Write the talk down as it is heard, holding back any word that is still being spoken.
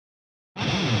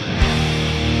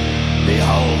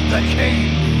Behold the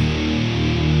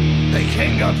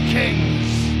King of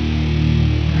Kings.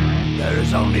 There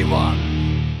is only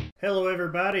one. Hello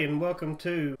everybody and welcome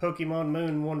to Pokemon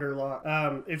Moon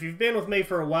Wonderlocke. If you've been with me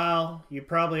for a while, you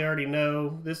probably already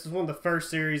know this is one of the first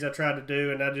series I tried to do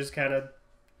and I just kind of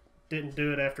didn't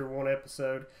do it after one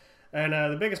episode. And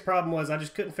the biggest problem was I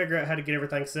just couldn't figure out how to get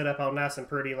everything set up all nice and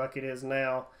pretty like it is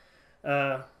now.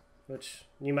 Which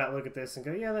you might look at this and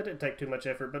go, yeah, that didn't take too much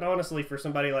effort. But honestly, for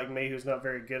somebody like me who's not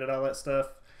very good at all that stuff,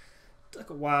 it took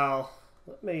a while.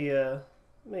 Let me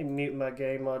mute my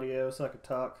game audio so I can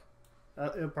talk.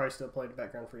 It'll probably still play in the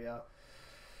background for y'all.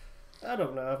 I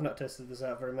don't know. I've not tested this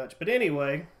out very much. But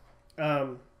anyway,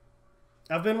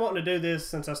 I've been wanting to do this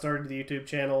since I started the YouTube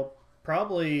channel.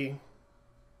 Probably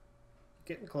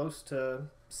getting close to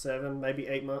 7, maybe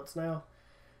 8 months now.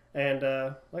 And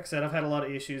like I said, I've had a lot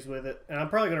of issues with it. And I'm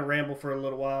probably going to ramble for a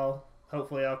little while.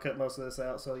 Hopefully I'll cut most of this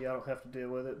out so y'all don't have to deal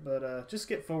with it. But just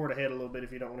skip forward ahead a little bit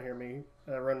if you don't want to hear me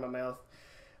run my mouth.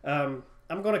 I'm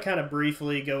going to kind of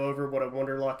briefly go over what a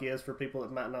Wonderlocke is for people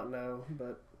that might not know.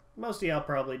 But most of y'all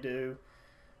probably do.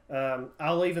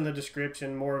 I'll leave in the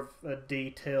description more of a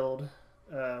detailed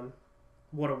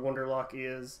what a Wonderlocke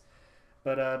is.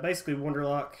 But basically,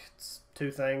 Wonderlocke, it's two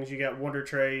things. You got Wonder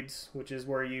Trades, which is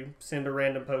where you send a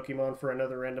random Pokemon for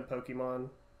another random Pokemon,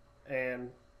 and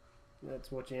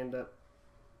that's what you end up.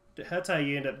 That's how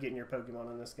you end up getting your Pokemon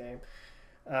in this game.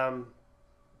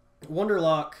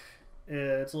 Wonderlocke,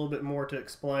 it's a little bit more to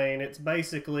explain. It's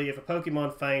basically if a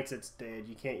Pokemon faints, it's dead.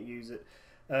 You can't use it.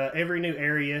 Every new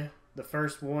area, the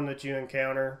first one that you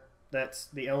encounter, that's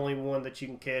the only one that you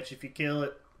can catch. If you kill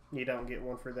it, you don't get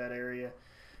one for that area.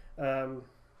 I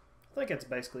think that's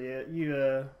basically it.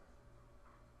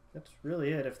 That's really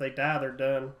it. If they die, they're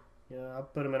done. You know, I'll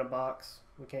put them in a box.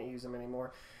 We can't use them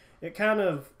anymore.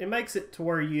 It makes it to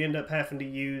where you end up having to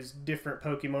use different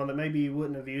Pokemon that maybe you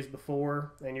wouldn't have used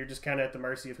before, and you're just kind of at the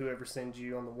mercy of whoever sends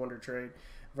you on the Wonder Trade.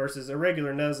 Versus a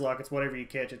regular Nuzlocke, it's whatever you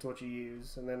catch, it's what you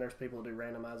use. And then there's people who do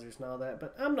randomizers and all that.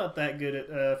 But I'm not that good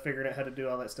at figuring out how to do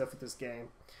all that stuff with this game.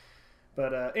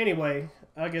 But anyway,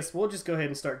 I guess we'll just go ahead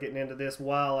and start getting into this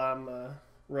while I'm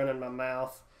running my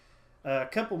mouth. A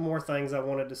couple more things I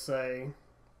wanted to say,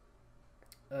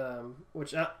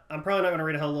 which I'm probably not going to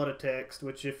read a whole lot of text,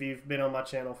 which if you've been on my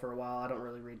channel for a while, I don't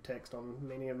really read text on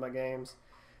many of my games.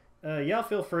 Y'all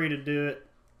feel free to do it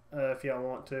if y'all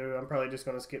want to. I'm probably just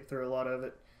going to skip through a lot of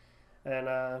it.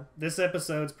 And this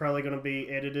episode's probably going to be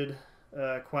edited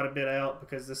quite a bit out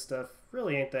because this stuff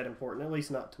really ain't that important, at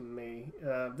least not to me.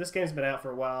 This game's been out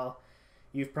for a while.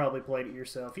 You've probably played it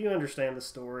yourself. You understand the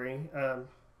story.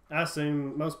 I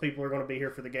assume most people are going to be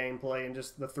here for the gameplay and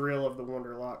just the thrill of the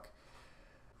Wonderlocke.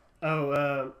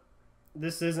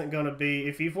 This isn't going to be...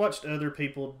 If you've watched other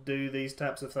people do these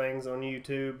types of things on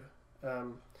YouTube,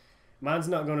 mine's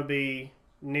not going to be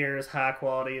near as high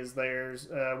quality as theirs.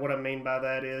 What I mean by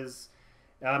that is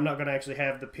I'm not going to actually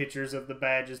have the pictures of the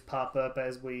badges pop up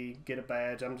as we get a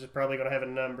badge. I'm just probably going to have a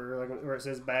number. Like where it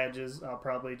says badges, I'll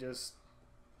probably just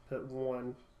put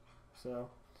 1. So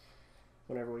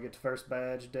whenever we get to first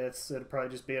badge, deaths, it'll probably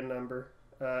just be a number.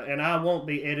 And I won't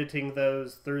be editing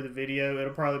those through the video.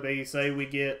 It'll probably be, say we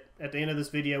get, at the end of this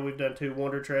video, we've done 2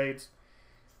 Wonder Trades.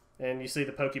 And you see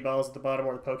the Poké Balls at the bottom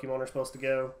where the Pokemon are supposed to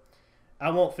go. I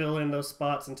won't fill in those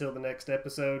spots until the next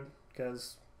episode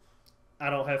because I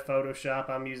don't have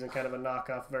Photoshop. I'm using kind of a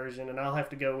knockoff version, and I'll have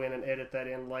to go in and edit that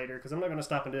in later because I'm not going to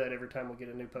stop and do that every time we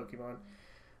get a new Pokemon.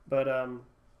 But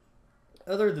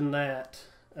other than that,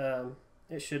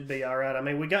 it should be alright. I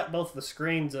mean, we got both the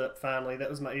screens up finally. That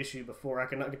was my issue before. I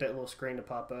could not get that little screen to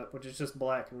pop up, which is just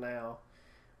black now.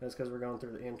 That's because we're going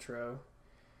through the intro.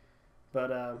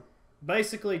 But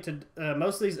basically,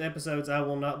 most of these episodes, I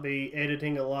will not be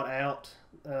editing a lot out.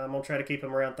 I'm going to try to keep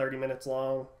them around 30 minutes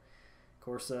long. Of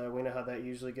course, we know how that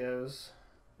usually goes.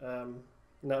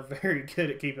 Not very good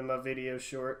at keeping my videos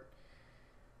short.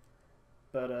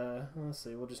 But let's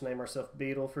see, we'll just name ourselves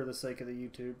Beetle for the sake of the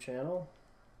YouTube channel.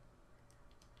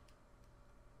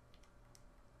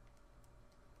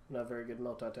 Not very good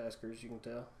multitasker, as you can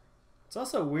tell. It's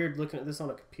also weird looking at this on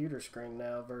a computer screen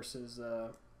now versus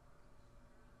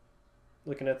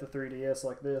looking at the 3DS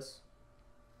like this.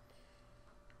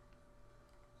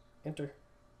 Enter.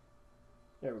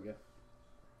 There we go.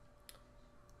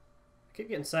 I keep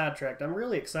getting sidetracked. I'm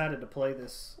really excited to play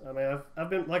this. I mean, I've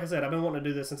been, like I said, I've been wanting to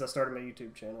do this since I started my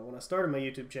YouTube channel. When I started my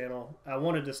YouTube channel, I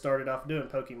wanted to start it off doing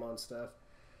Pokemon stuff.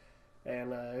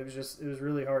 And it was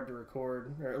really hard to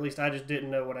record, or at least I just didn't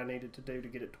know what I needed to do to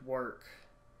get it to work.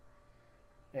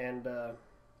 And now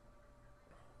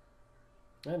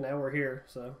we're here,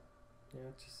 so yeah,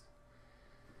 just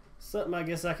Something I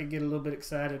guess I could get a little bit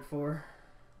excited for.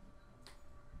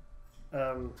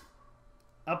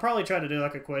 I'll probably try to do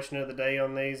like a question of the day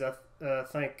on these. I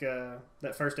think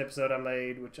that first episode I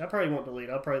made, which I probably won't delete,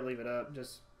 I'll probably leave it up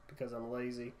just because I'm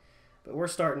lazy. But we're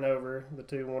starting over. The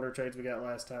 2 Wonder Trades we got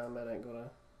last time, that ain't going to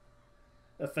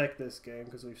affect this game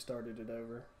because we've started it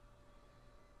over.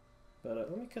 But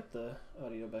let me cut the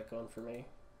audio back on for me.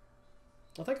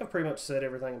 I think I've pretty much said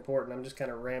everything important. I'm just kind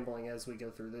of rambling as we go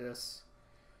through this.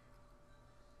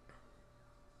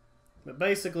 But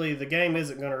basically, the game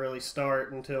isn't going to really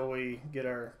start until we get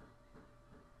our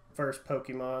first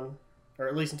Pokemon. Or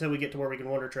at least until we get to where we can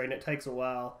Wonder Trade, and it takes a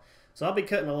while. So I'll be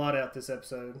cutting a lot out this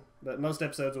episode. But most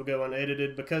episodes will go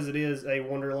unedited because it is a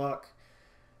Wonderlocke.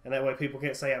 And that way people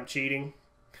can't say I'm cheating.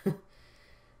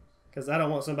 Because I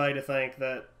don't want somebody to think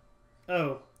that,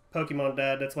 oh, Pokemon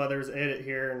died, that's why there's an edit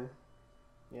here. And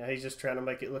yeah, he's just trying to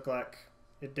make it look like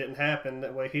it didn't happen.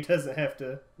 That way he doesn't have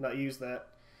to not use that.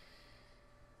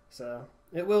 So,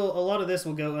 a lot of this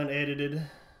will go unedited,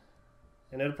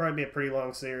 and it'll probably be a pretty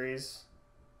long series.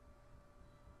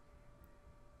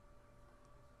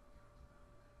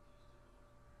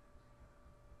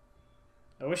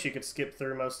 I wish you could skip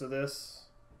through most of this.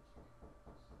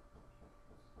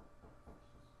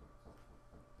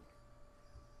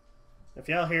 If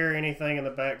y'all hear anything in the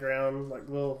background, like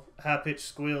little high-pitched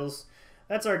squeals,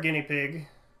 that's our guinea pig.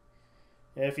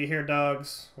 And if you hear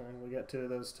dogs, we got 2 of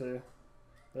those too.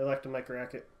 They like to make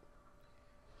racket.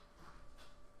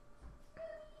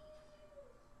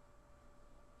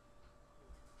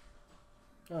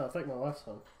 Oh, I think my wife's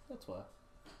home. That's why.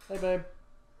 Hey, babe.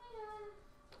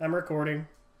 I'm recording.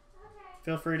 Okay.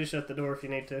 Feel free to shut the door if you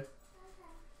need to. Okay.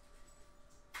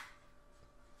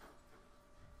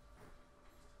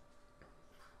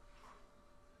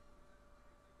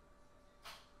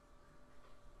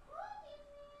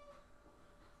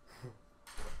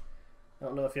 I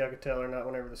don't know if y'all could tell or not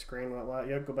whenever the screen went white.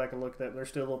 Y'all go back and look at that. There's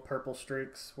still little purple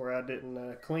streaks where I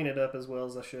didn't clean it up as well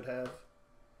as I should have.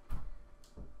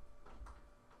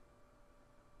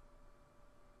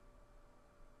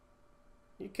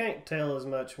 You can't tell as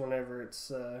much whenever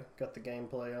it's got the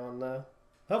gameplay on though.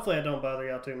 Hopefully I don't bother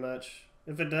y'all too much.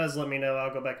 If it does, let me know.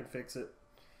 I'll go back and fix it.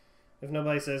 If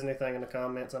nobody says anything in the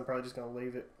comments, I'm probably just going to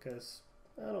leave it because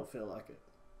I don't feel like it.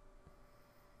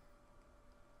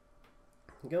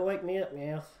 Go wake me up,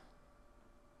 Meowth.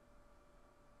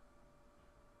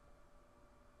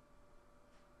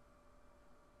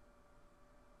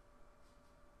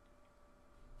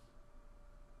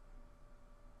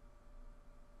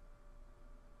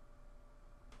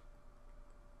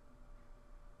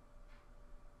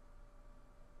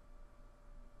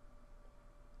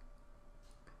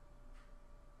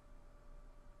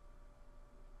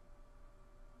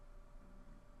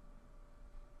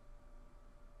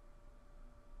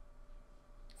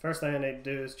 First thing I need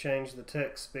to do is change the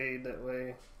text speed, that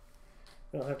way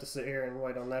I don't have to sit here and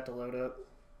wait on that to load up.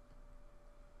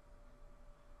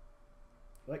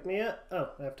 Wake me up? Oh,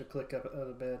 I have to click up out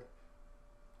of bed.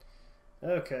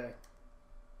 Okay.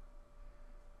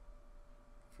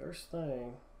 First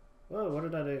thing. Whoa, what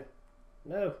did I do?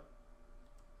 No.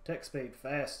 Text speed,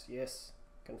 fast, yes.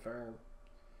 Confirm.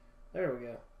 There we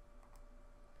go.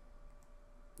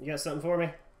 You got something for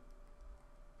me?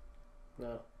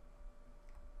 No.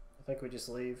 I think we just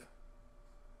leave.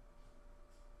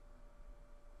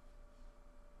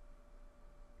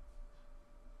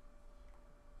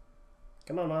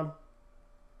 Come on, Mom.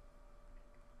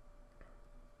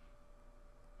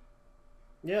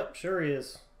 Yep, sure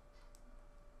is.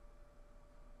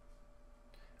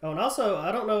 Oh, and also,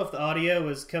 I don't know if the audio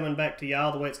is coming back to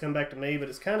y'all the way it's coming back to me, but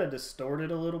it's kind of distorted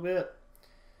a little bit.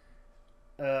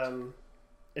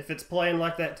 If it's playing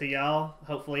like that to y'all,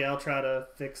 hopefully I'll try to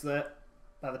fix that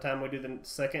by the time we do the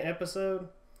second episode.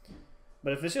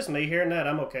 But if it's just me hearing that,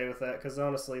 I'm okay with that, because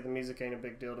honestly, the music ain't a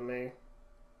big deal to me.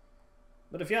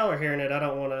 But if y'all are hearing it, I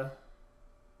don't want to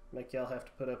make y'all have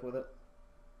to put up with it.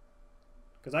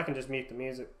 Because I can just mute the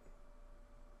music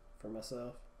for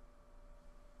myself.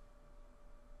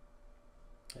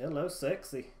 Hello,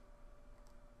 sexy.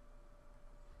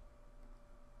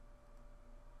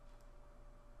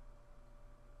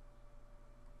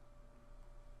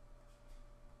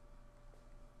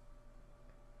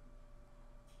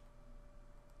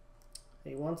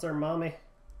 He wants our mommy.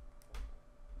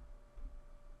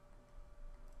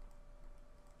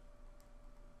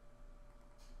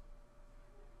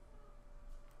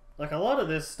 Like a lot of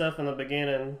this stuff in the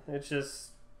beginning, it's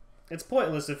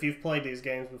pointless if you've played these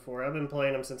games before. I've been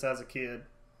playing them since I was a kid.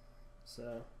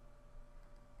 So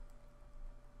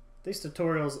these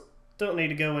tutorials don't need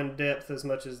to go in depth as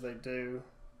much as they do.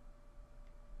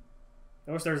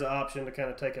 I wish there's an option to kind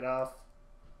of take it off.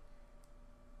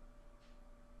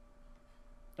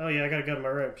 Oh yeah, I gotta go to my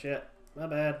room. Shit. My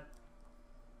bad.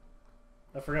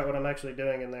 I forgot what I'm actually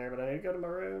doing in there, but I need to go to my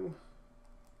room.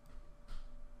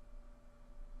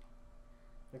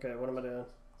 Okay, what am I doing?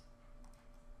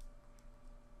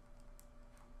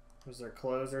 Was there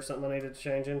clothes or something I needed to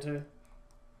change into?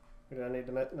 Or do I need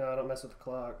to no, I don't mess with the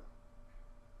clock.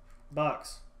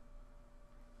 Box.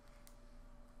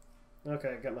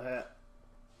 Okay, got my hat.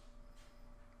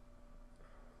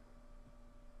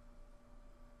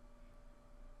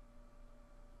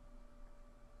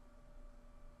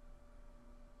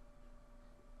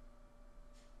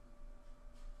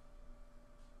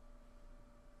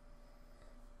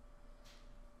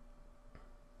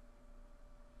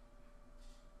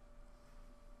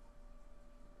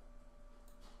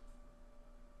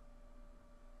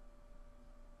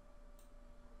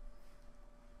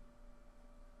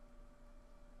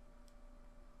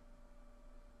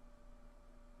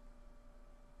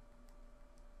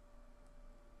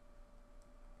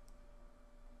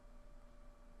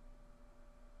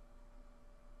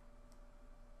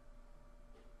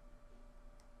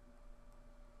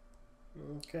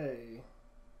 Okay.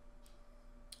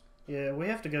 Yeah, we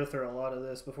have to go through a lot of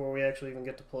this before we actually even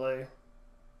get to play.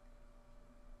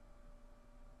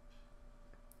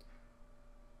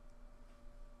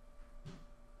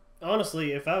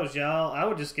 Honestly, if I was y'all, I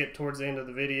would just get towards the end of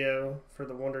the video for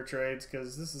the Wonder Trades,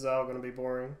 because this is all going to be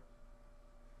boring.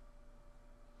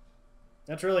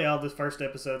 That's really all this first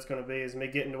episode's going to be, is me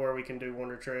getting to where we can do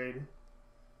Wonder Trade.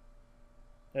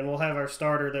 And we'll have our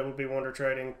starter that will be Wonder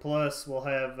Trading, plus we'll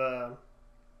have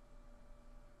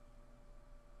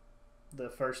the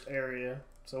first area.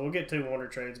 So we'll get 2 Wonder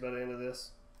Trades by the end of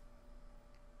this.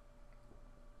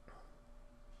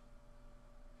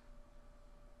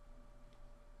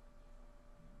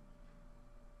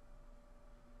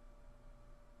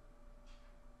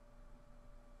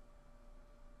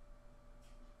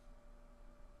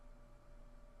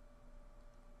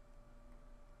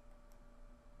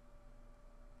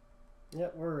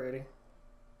 Yep, we're ready.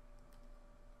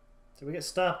 So we get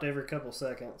stopped every couple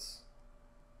seconds.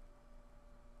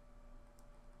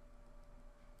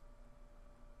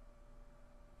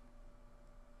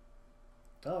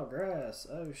 Tall grass.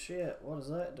 Oh shit, what does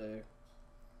that do?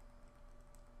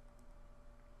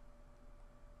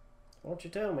 Why don't you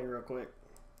tell me real quick?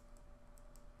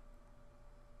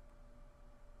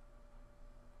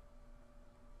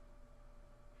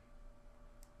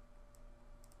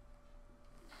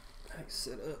 Hey,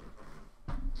 sit up.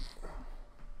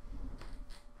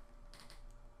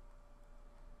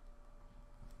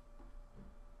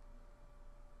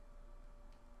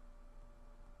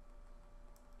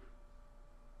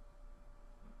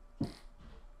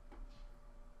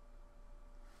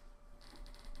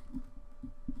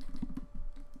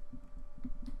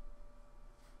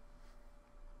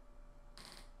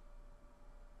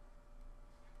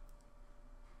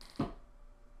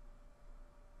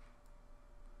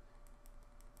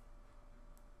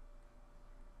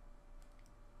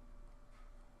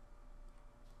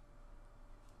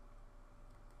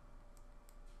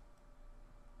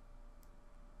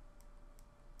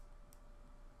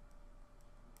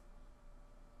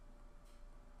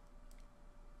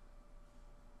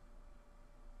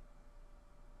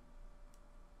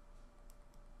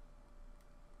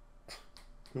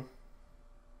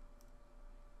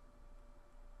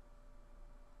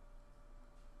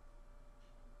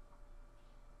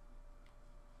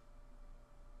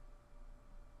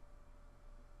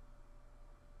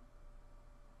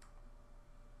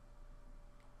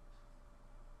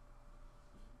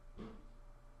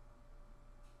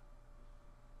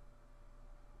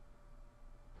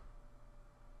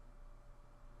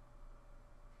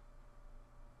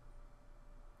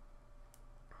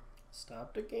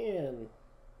 Stopped again.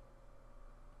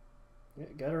 Yeah,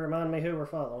 gotta remind me who we're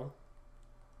following.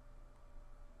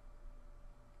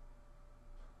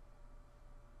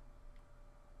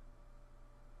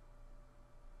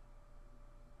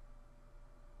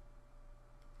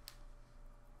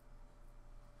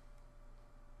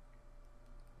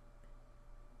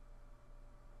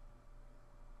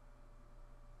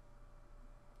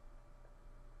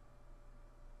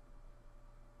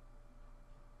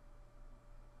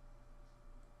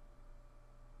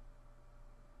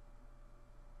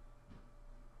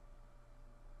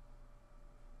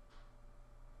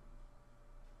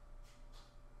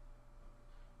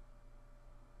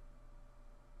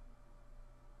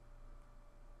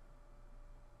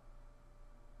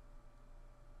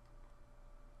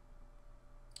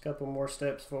 Couple more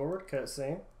steps forward,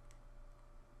 cutscene.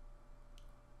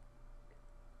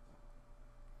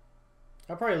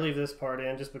 I'll probably leave this part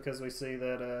in just because we see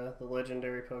that the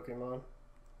legendary Pokemon.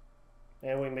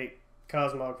 And we meet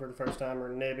Cosmog for the first time, or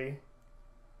Nibby.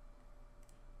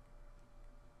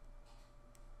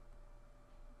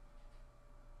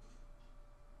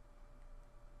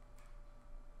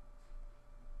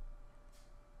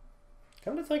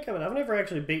 Come to think of it, I've never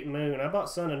actually beat Moon. I bought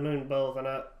Sun and Moon both, and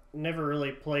I never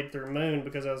really played through Moon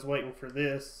because I was waiting for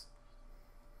this.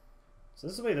 So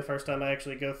this will be the first time I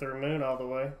actually go through Moon all the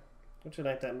way, which it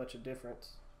ain't that much a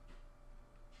difference.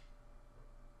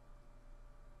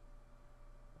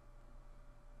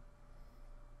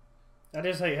 I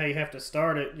just hate how you have to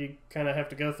start it. You kind of have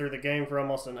to go through the game for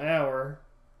almost an hour.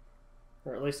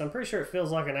 Or at least I'm pretty sure it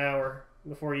feels like an hour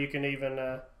before you can even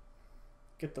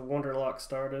get the Wonderlocke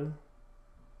started.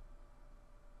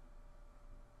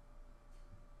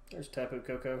 There's Tapu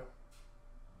Koko.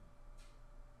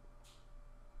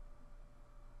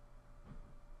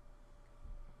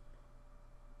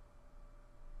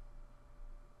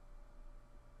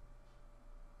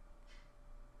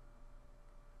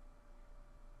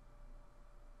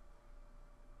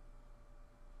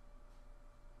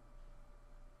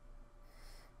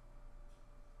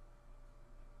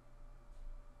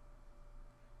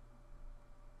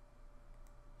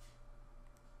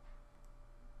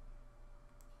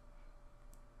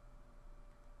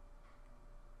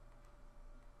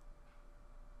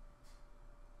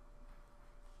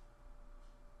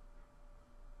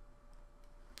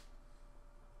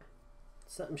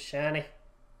 Something shiny.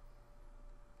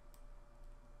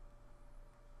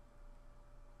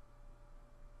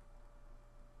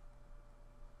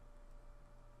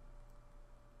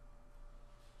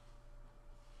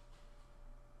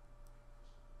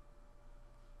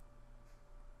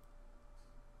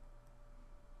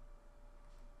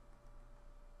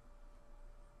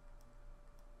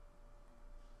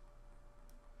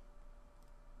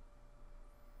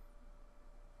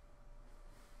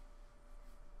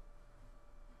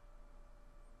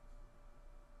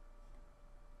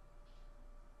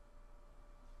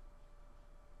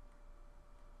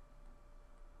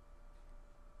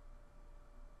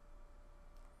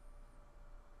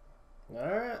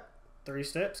 Alright, 3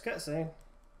 steps cutscene.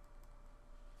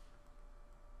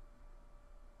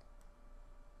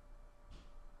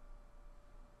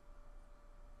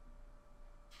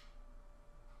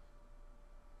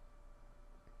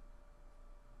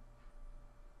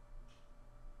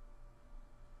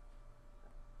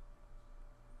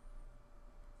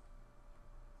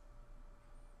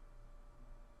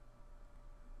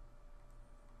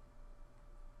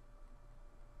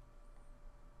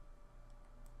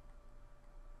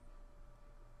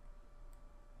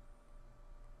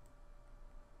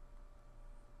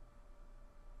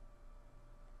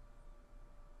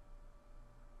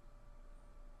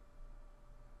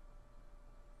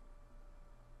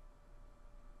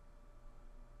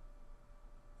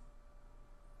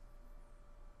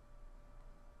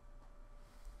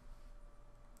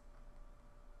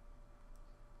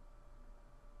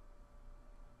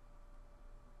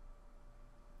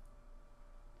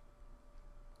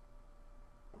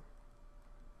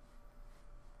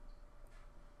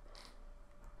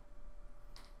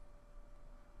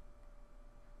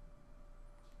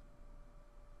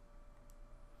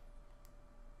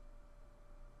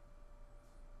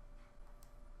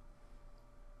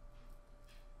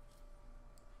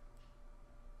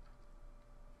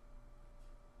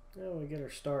 Now we get our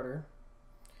starter,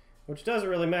 which doesn't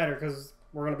really matter because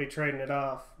we're going to be trading it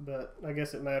off, but I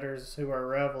guess it matters who our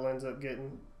rival ends up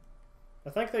getting. I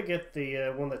think they get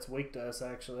the one that's weak to us,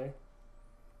 actually, if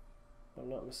I'm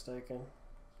not mistaken.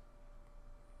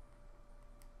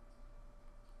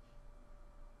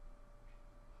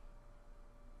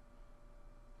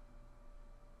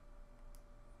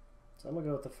 So I'm going to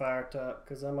go with the fire type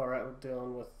because I'm alright with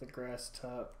dealing with the grass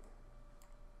type.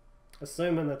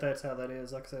 Assuming that that's how that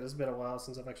is. Like I said, it's been a while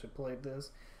since I've actually played this.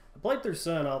 I played through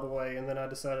Sun all the way, and then I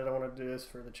decided I wanted to do this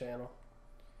for the channel.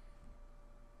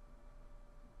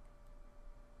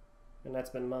 And that's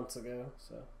been months ago,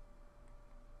 so.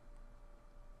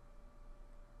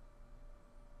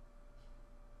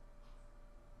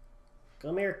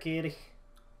 Come here, kitty.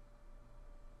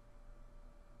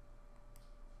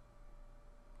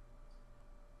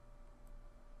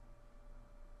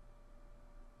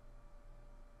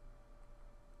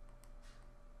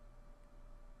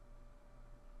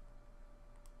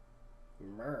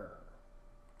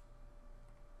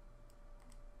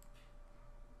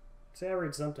 See, I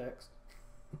read some text.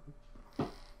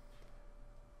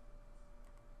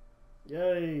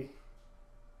 Yay!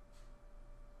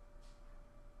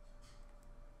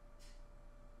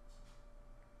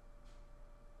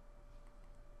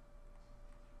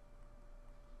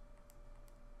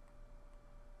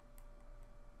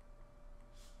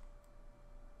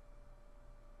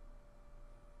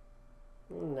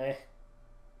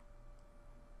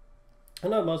 I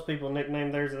know most people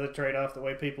nickname theirs as a trade-off the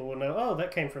way people will know, oh,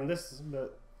 that came from this,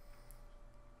 but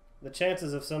the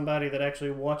chances of somebody that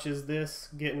actually watches this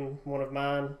getting one of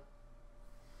mine,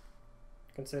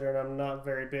 considering I'm not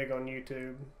very big on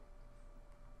YouTube,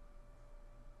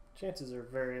 chances are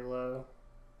very low.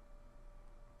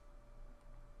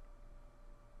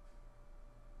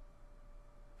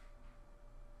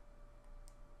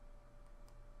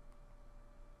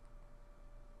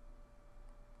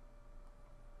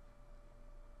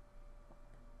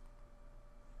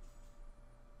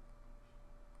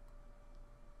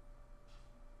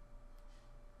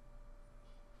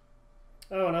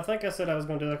 Oh, and I think I said I was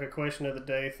going to do like a question of the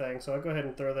day thing, so I'll go ahead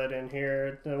and throw that in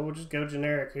here. We'll just go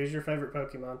generic. Who's your favorite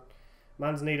Pokemon?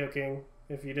 Mine's Nidoking,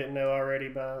 if you didn't know already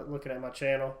by looking at my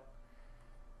channel.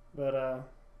 But I'm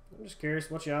just curious,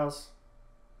 what's y'all's?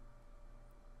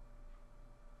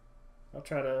 I'll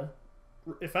try to,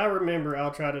 if I remember,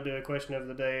 I'll try to do a question of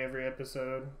the day every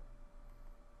episode.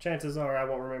 Chances are I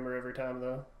won't remember every time,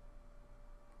 though.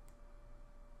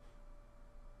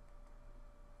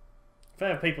 If I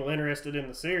have people interested in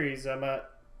the series, I might,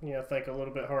 think a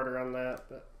little bit harder on that,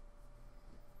 but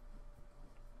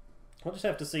I'll just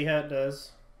have to see how it does.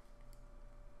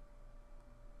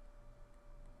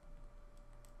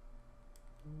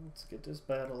 Let's get this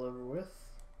battle over with.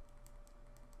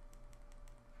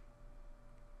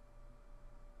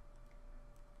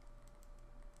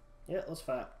 Yeah, let's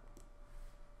fight.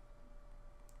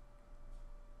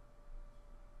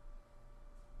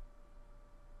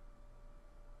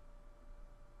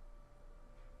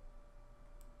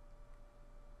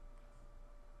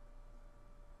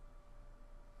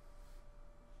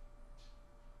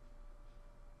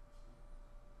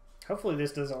 Hopefully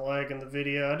this doesn't lag in the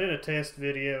video. I did a test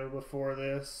video before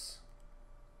this.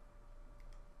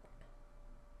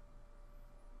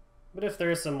 But if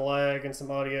there is some lag and some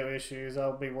audio issues,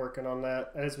 I'll be working on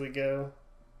that as we go.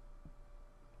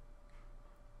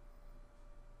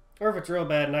 Or if it's real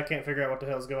bad and I can't figure out what the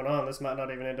hell's going on, this might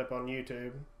not even end up on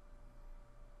YouTube.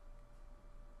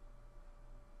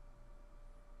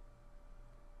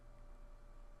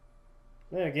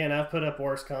 Then again, I've put up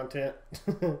worse content.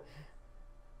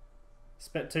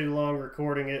 Spent too long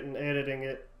recording it and editing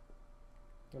it,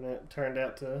 and it turned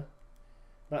out to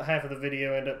about half of the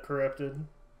video end up corrupted.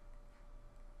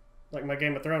 Like my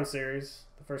Game of Thrones series,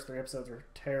 the first 3 episodes are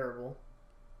terrible,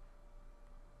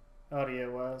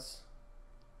 audio-wise.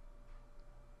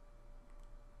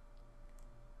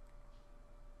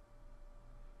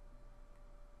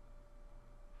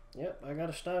 Yep, I got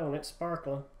a stone. It's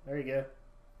sparkling. There you go.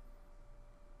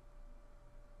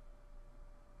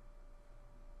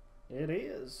 It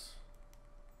is.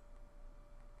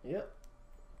 Yep.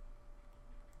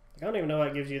 I don't even know why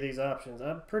it gives you these options.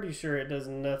 I'm pretty sure it does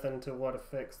nothing to what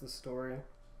affects the story.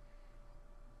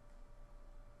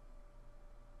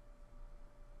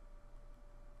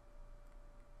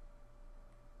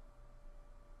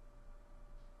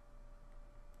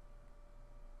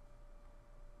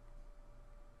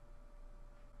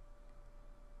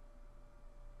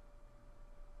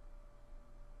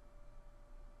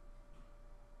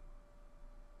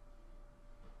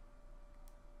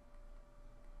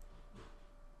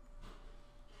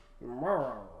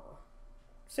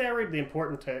 See, I read the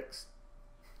important text.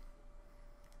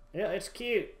 Yeah, it's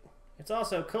cute. It's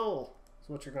also cool. That's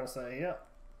what you're going to say, yep.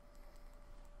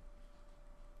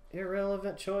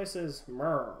 Irrelevant choices.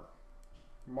 Murr.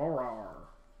 Morar.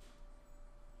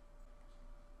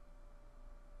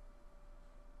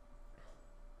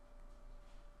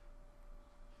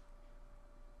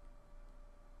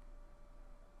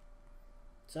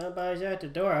 Somebody's at the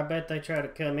door. I bet they try to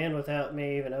come in without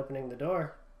me even opening the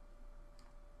door.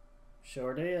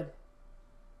 Sure did.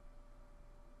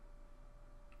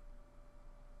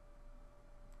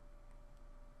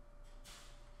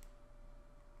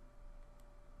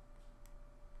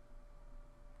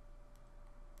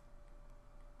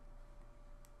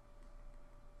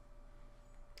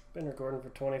 Been recording for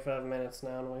 25 minutes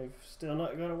now and we've still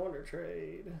not got a Wonder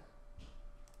Trade.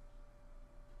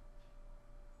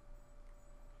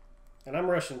 And I'm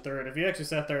rushing through it. If you actually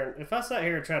sat there, and if I sat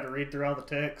here and tried to read through all the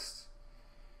text,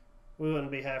 we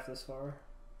wouldn't be half this far.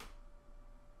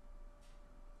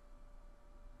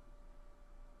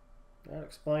 That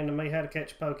explain to me how to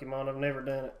catch Pokemon. I've never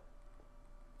done it.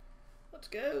 Let's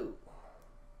go.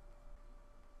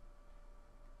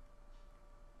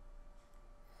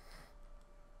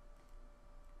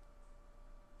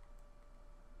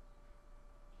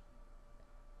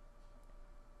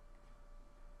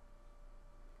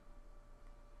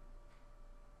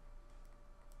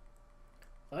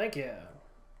 Thank you.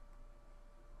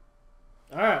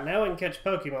 Alright, now we can catch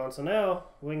Pokemon. So now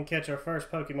we can catch our first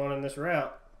Pokemon in this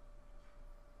route.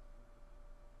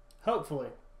 Hopefully.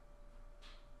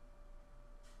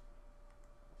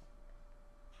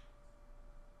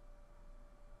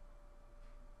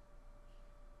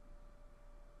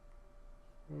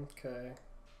 Okay.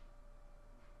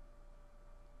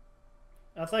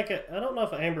 I don't know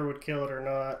if Amber would kill it or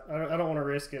not. I don't want to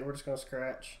risk it. We're just going to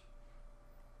scratch.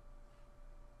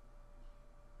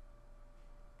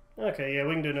 Okay, yeah,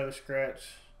 we can do another scratch.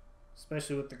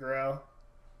 Especially with the growl.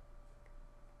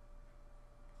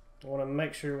 I want to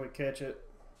make sure we catch it.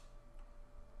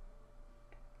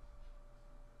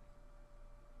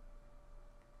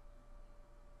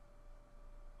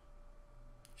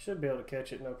 Should be able to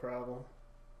catch it, no problem.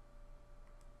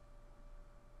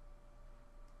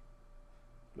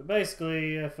 But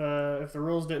basically, if the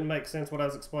rules didn't make sense what I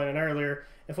was explaining earlier,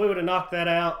 if we would have knocked that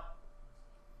out,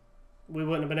 we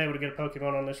wouldn't have been able to get a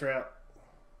Pokemon on this route.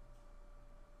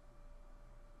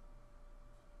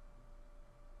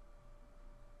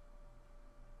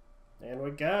 And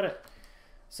we got it.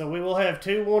 So we will have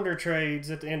 2 Wonder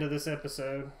Trades at the end of this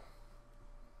episode.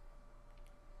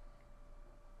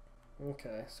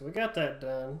 Okay, so we got that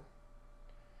done.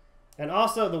 And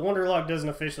also, the Wonderlocke doesn't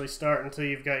officially start until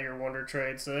you've got your Wonder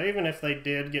Trade. So even if they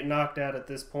did get knocked out at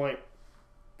this point,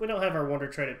 we don't have our Wonder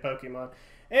Traded Pokemon.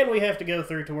 And we have to go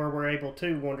through to where we're able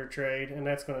to Wonder Trade, and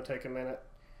that's going to take a minute.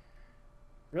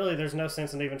 Really, there's no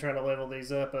sense in even trying to level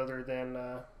these up other than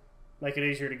make it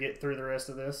easier to get through the rest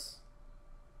of this.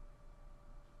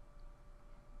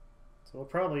 So we'll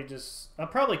probably I'll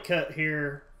probably cut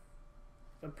here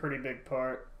a pretty big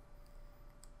part.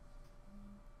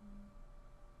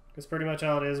 Because pretty much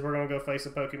all it is, we're going to go face a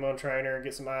Pokemon trainer and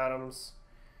get some items.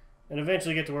 And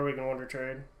eventually get to where we can Wonder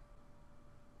Trade.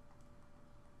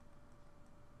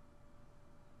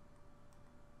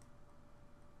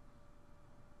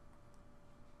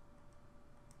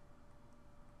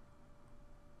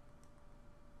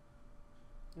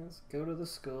 Let's go to the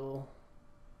school.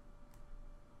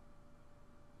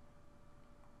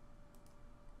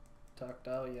 Talk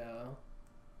to y'all.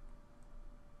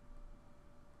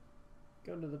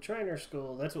 Go to the trainer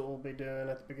school. That's what we'll be doing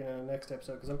at the beginning of the next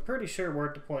episode. Because I'm pretty sure we're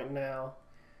at the point now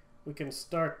we can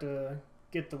start to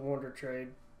get the Wonder Trade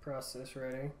process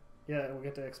ready. Yeah, we'll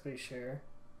get the XP share.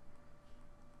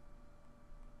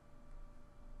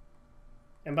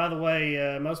 And by the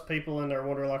way, most people in their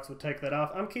Wonderlocks would take that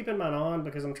off. I'm keeping mine on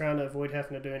because I'm trying to avoid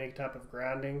having to do any type of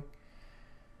grinding.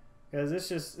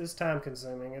 Because it's time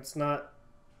consuming. It's not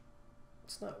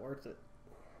worth it.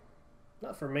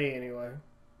 Not for me anyway.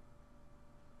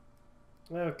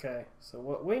 Okay, so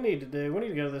what we need to do, we need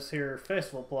to go to this here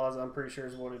festival plaza, I'm pretty sure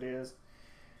is what it is,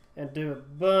 and do a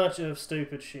bunch of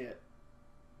stupid shit.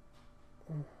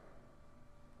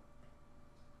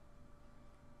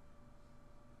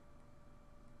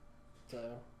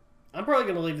 So, I'm probably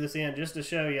going to leave this in just to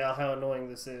show y'all how annoying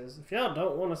this is. If y'all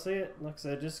don't want to see it, like I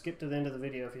said, just skip to the end of the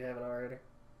video if you haven't already.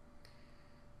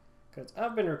 Because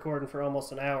I've been recording for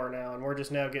almost an hour now, and we're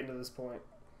just now getting to this point.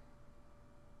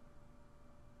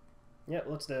 Yep,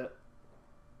 let's do it.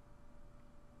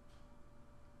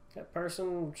 That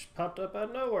person just popped up out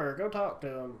of nowhere. Go talk to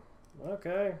him.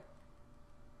 Okay.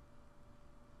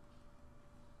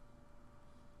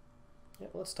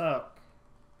 Yep, let's talk.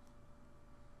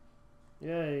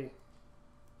 Yay.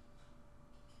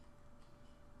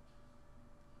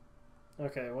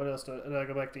 Okay, what else do I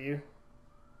go back to you?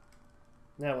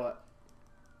 Now what?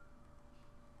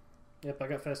 Yep, I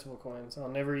got festival coins. I'll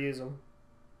never use them.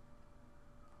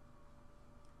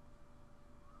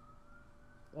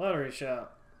 Lottery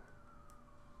shop.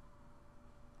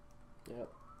 Yep.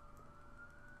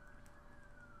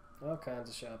 All kinds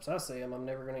of shops. I see them. I'm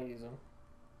never going to use them.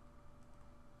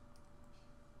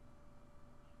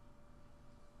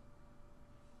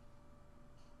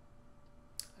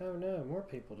 Oh no, more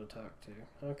people to talk to.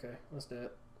 Okay, let's do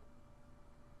it.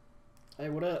 Hey,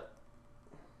 what up?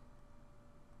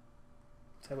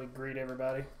 That's how we greet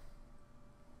everybody.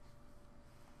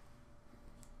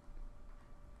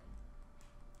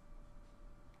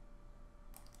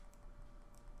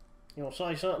 You want to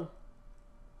say something?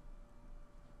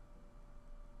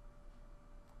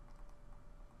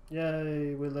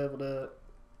 Yay, we leveled up.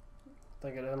 I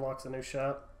think it unlocks a new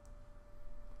shop.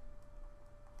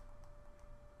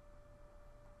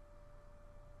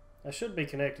 I should be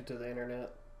connected to the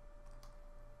internet.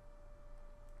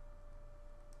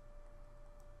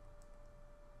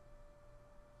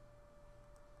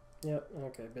 Yep,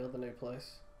 okay, build the new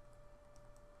place.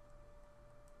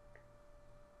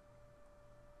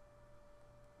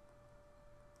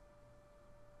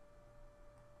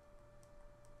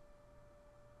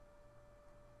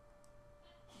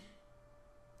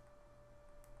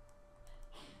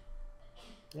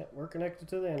 Yep, we're connected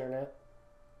to the internet.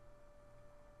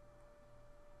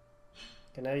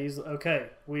 Can I use... Okay,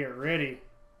 we are ready.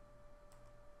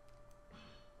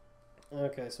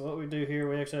 Okay, so what we do here,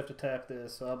 we actually have to tap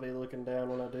this. So I'll be looking down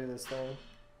when I do this thing.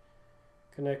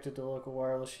 Connected to local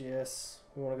wireless, yes.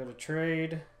 We want to go to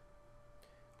trade.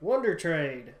 Wonder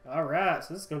trade. Alright,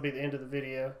 so this is going to be the end of the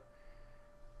video. Would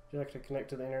you like to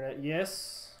connect to the internet?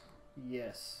 Yes.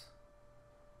 Yes.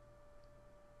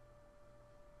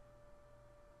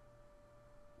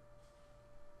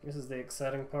 This is the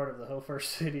exciting part of the whole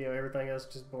first video. Everything else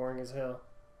is just boring as hell.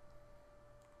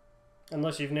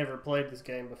 Unless you've never played this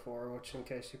game before, which in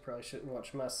case you probably shouldn't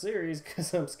watch my series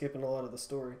because I'm skipping a lot of the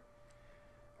story.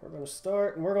 We're going to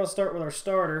start, and we're going to start with our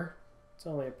starter. It's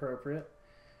only appropriate.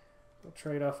 We'll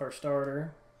trade off our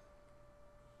starter.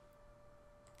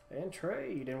 And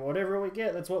trade. And whatever we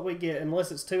get, that's what we get.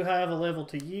 Unless it's too high of a level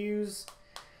to use.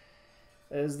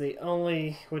 Is the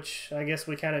only, which I guess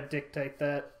we kind of dictate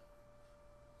that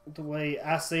the way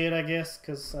I see it, I guess,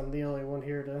 because I'm the only one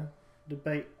here to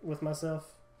debate with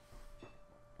myself.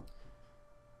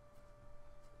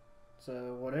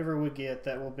 So whatever we get,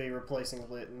 that will be replacing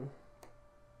Litten.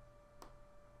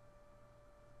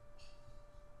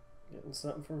 Getting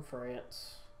something from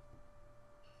France.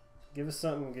 Give us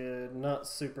something good, not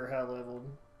super high leveled.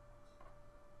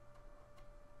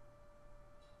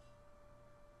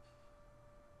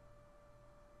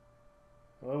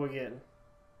 What are we getting?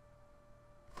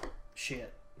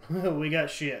 Shit. We got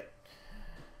shit.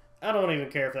 I don't even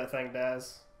care if that thing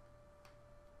dies.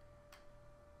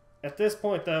 At this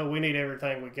point, though, we need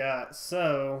everything we got.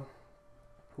 So,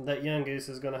 that young goose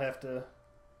is going to have to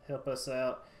help us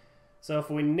out. So,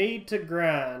 if we need to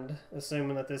grind,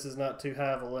 assuming that this is not too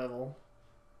high of a level,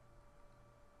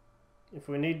 if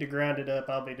we need to grind it up,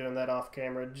 I'll be doing that off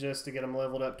camera just to get them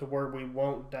leveled up to where we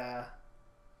won't die.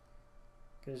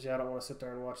 Because y'all don't want to sit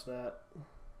there and watch that.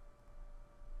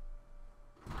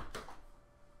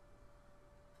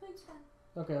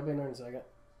 Okay, I'll be in there in a second.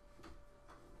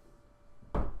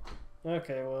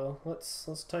 Okay, well,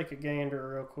 let's take a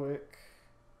gander real quick.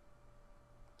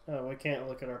 Oh, we can't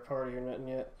look at our party or nothing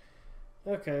yet.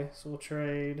 Okay, so we'll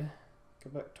trade. Go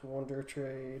back to Wonder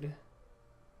Trade.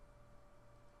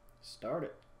 Start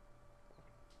it.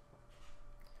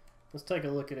 Let's take a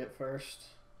look at it first.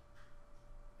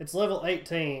 It's level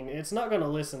 18. It's not going to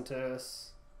listen to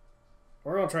us.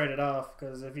 We're going to trade it off,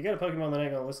 because if you got a Pokemon that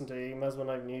ain't going to listen to you, you might as well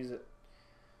not even use it.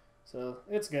 So,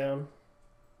 it's gone.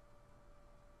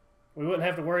 We wouldn't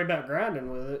have to worry about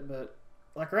grinding with it, but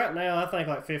like right now, I think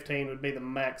like 15 would be the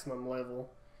maximum level.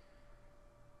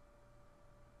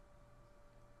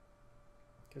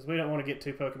 Because we don't want to get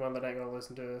two Pokemon that ain't going to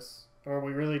listen to us. Or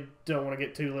we really don't want to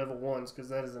get two level 1s, because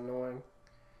that is annoying.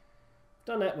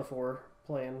 Done that before,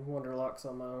 playing Wonderlocks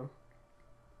on my own.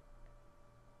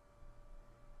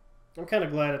 I'm kind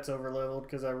of glad it's over leveled,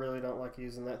 because I really don't like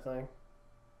using that thing.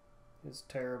 It's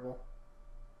terrible.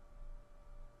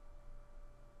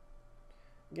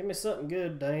 Give me something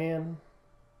good, Dan.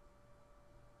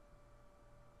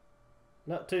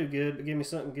 Not too good, but give me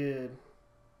something good.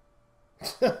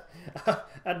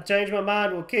 I'd change my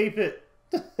mind, we'll keep it.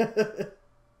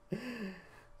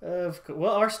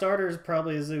 Well, our starter is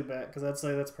probably a Zubat, because I'd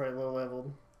say that's probably low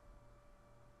leveled.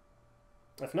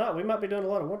 If not, we might be doing a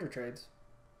lot of Wonder Trades.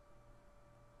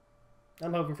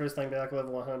 I'm hoping for this thing to be like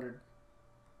level 100.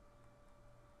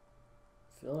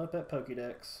 Filling up that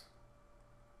Pokédex.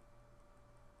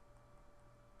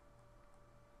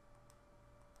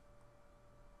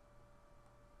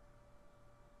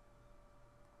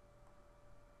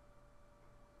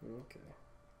 Okay.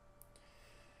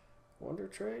 Wonder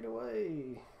Trade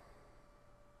away.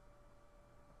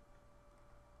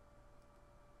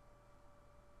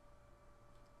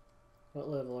 What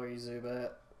level are you,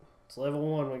 Zubat? It's level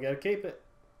 1. We gotta keep it.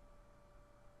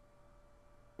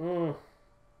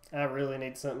 I really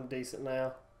need something decent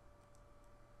now.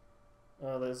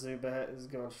 Oh, that Zubat is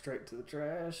going straight to the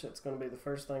trash. That's going to be the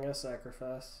first thing I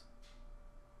sacrifice.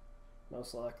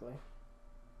 Most likely.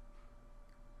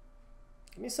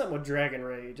 Give me something with Dragon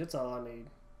Rage. That's all I need.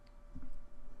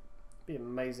 Be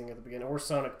amazing at the beginning. Or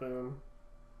Sonic Boom.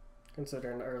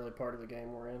 Considering the early part of the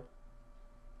game we're in.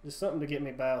 Just something to get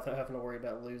me by without having to worry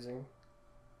about losing.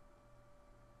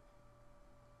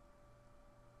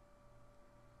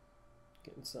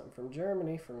 Getting something from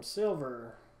Germany, from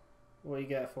Silver. What you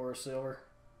got for us, Silver?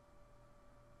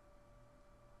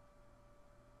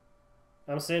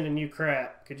 I'm sending you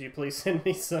crap. Could you please send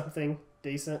me something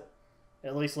decent?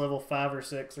 At least level 5 or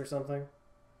 6 or something.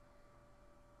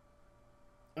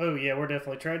 Oh yeah, we're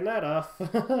definitely trading that off.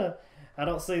 I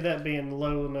don't see that being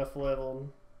low enough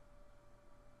leveled.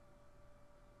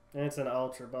 And it's an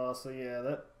Ultra Ball, so yeah,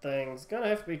 that thing's gonna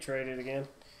have to be traded again.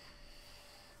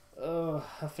 Oh,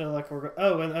 I feel like we're...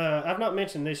 Oh, and I've not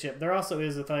mentioned this yet. There also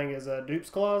is a thing as Dupe's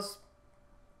Claws,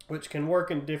 which can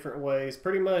work in different ways.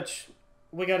 Pretty much,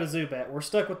 we got a Zubat. We're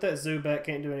stuck with that Zubat,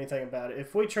 can't do anything about it.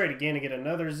 If we trade again and get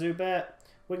another Zubat,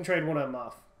 we can trade one of them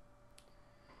off.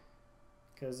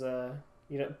 Because,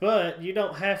 you know, but you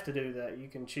don't have to do that. You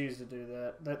can choose to do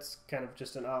that. That's kind of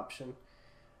just an option.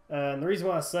 And the reason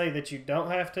why I say that you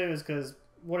don't have to is because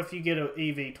what if you get an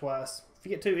EV twice? If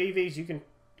you get two EVs,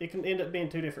 it can end up being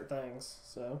two different things.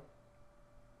 So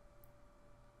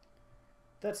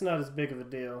that's not as big of a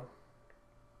deal.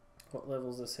 What level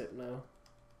is this Hypno?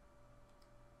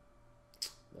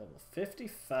 Level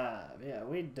 55. Yeah,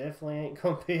 we definitely ain't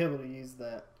going to be able to use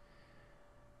that.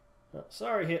 Oh,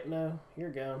 sorry, Hypno. You're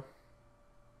gone.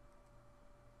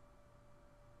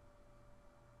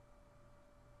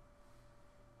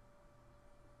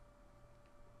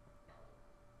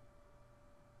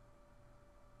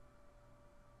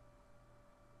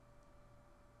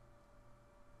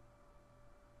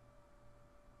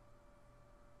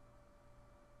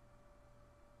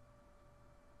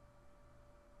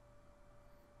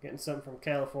 Getting something from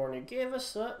California. Give us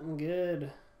something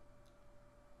good.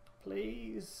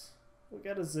 Please. We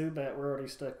got a Zubat we're already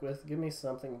stuck with. Give me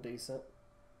something decent.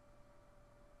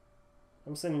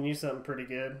 I'm sending you something pretty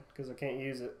good because I can't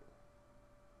use it.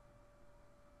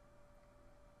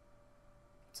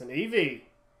 It's an EV.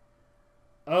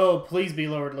 Oh, please be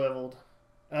lowered leveled.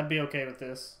 I'd be okay with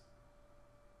this.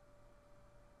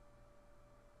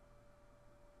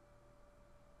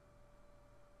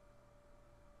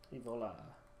 Evola.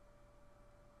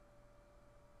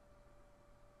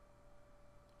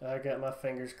 I got my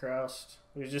fingers crossed.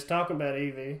 We was just talking about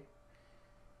Eevee.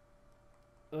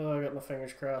 Oh, I got my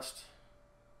fingers crossed.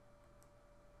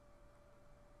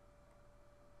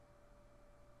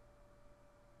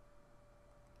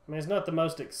 I mean, it's not the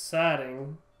most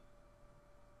exciting,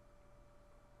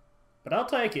 but I'll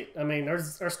take it. I mean,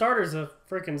 our starter's a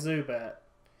freaking Zubat.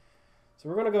 So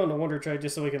we're going to go into Wonder Trade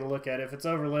just so we can look at it. If it's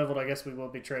over leveled, I guess we will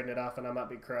be trading it off and I might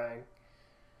be crying.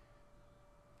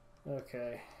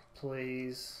 Okay.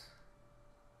 Please.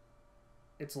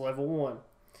 It's level 1.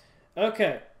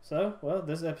 Okay, so, well,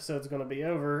 this episode's going to be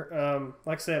over.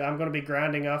 Like I said, I'm going to be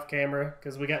grinding off camera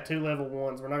because we got 2 level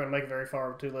 1s. We're not going to make it very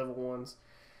far with 2 level 1s.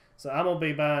 So I'm going to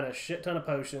be buying a shit ton of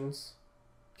potions,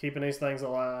 keeping these things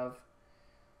alive.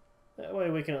 That way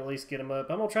we can at least get them up.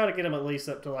 I'm going to try to get them at least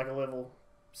up to like a level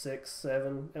 6,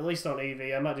 7, at least on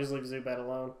Eevee. I might just leave Zubat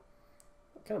alone.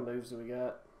 What kind of moves do we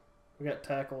got? We got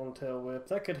Tackle and Tail Whip.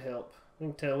 That could help. We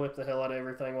can Tail Whip the hell out of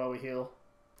everything while we heal.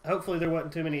 Hopefully there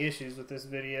wasn't too many issues with this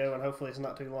video, and hopefully it's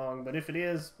not too long. But if it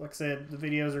is, like I said, the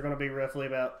videos are going to be roughly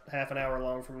about half an hour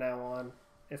long from now on,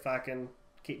 if I can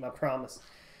keep my promise.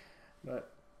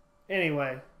 But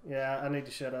anyway, yeah, I need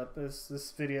to shut up.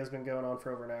 This video's been going on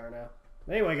for over an hour now.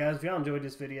 Anyway, guys, if y'all enjoyed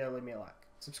this video, leave me a like.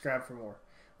 Subscribe for more.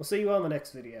 We'll see you all in the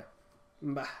next video.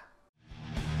 Bye.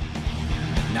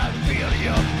 Now feel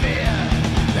your fear.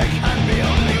 There can be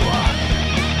only one.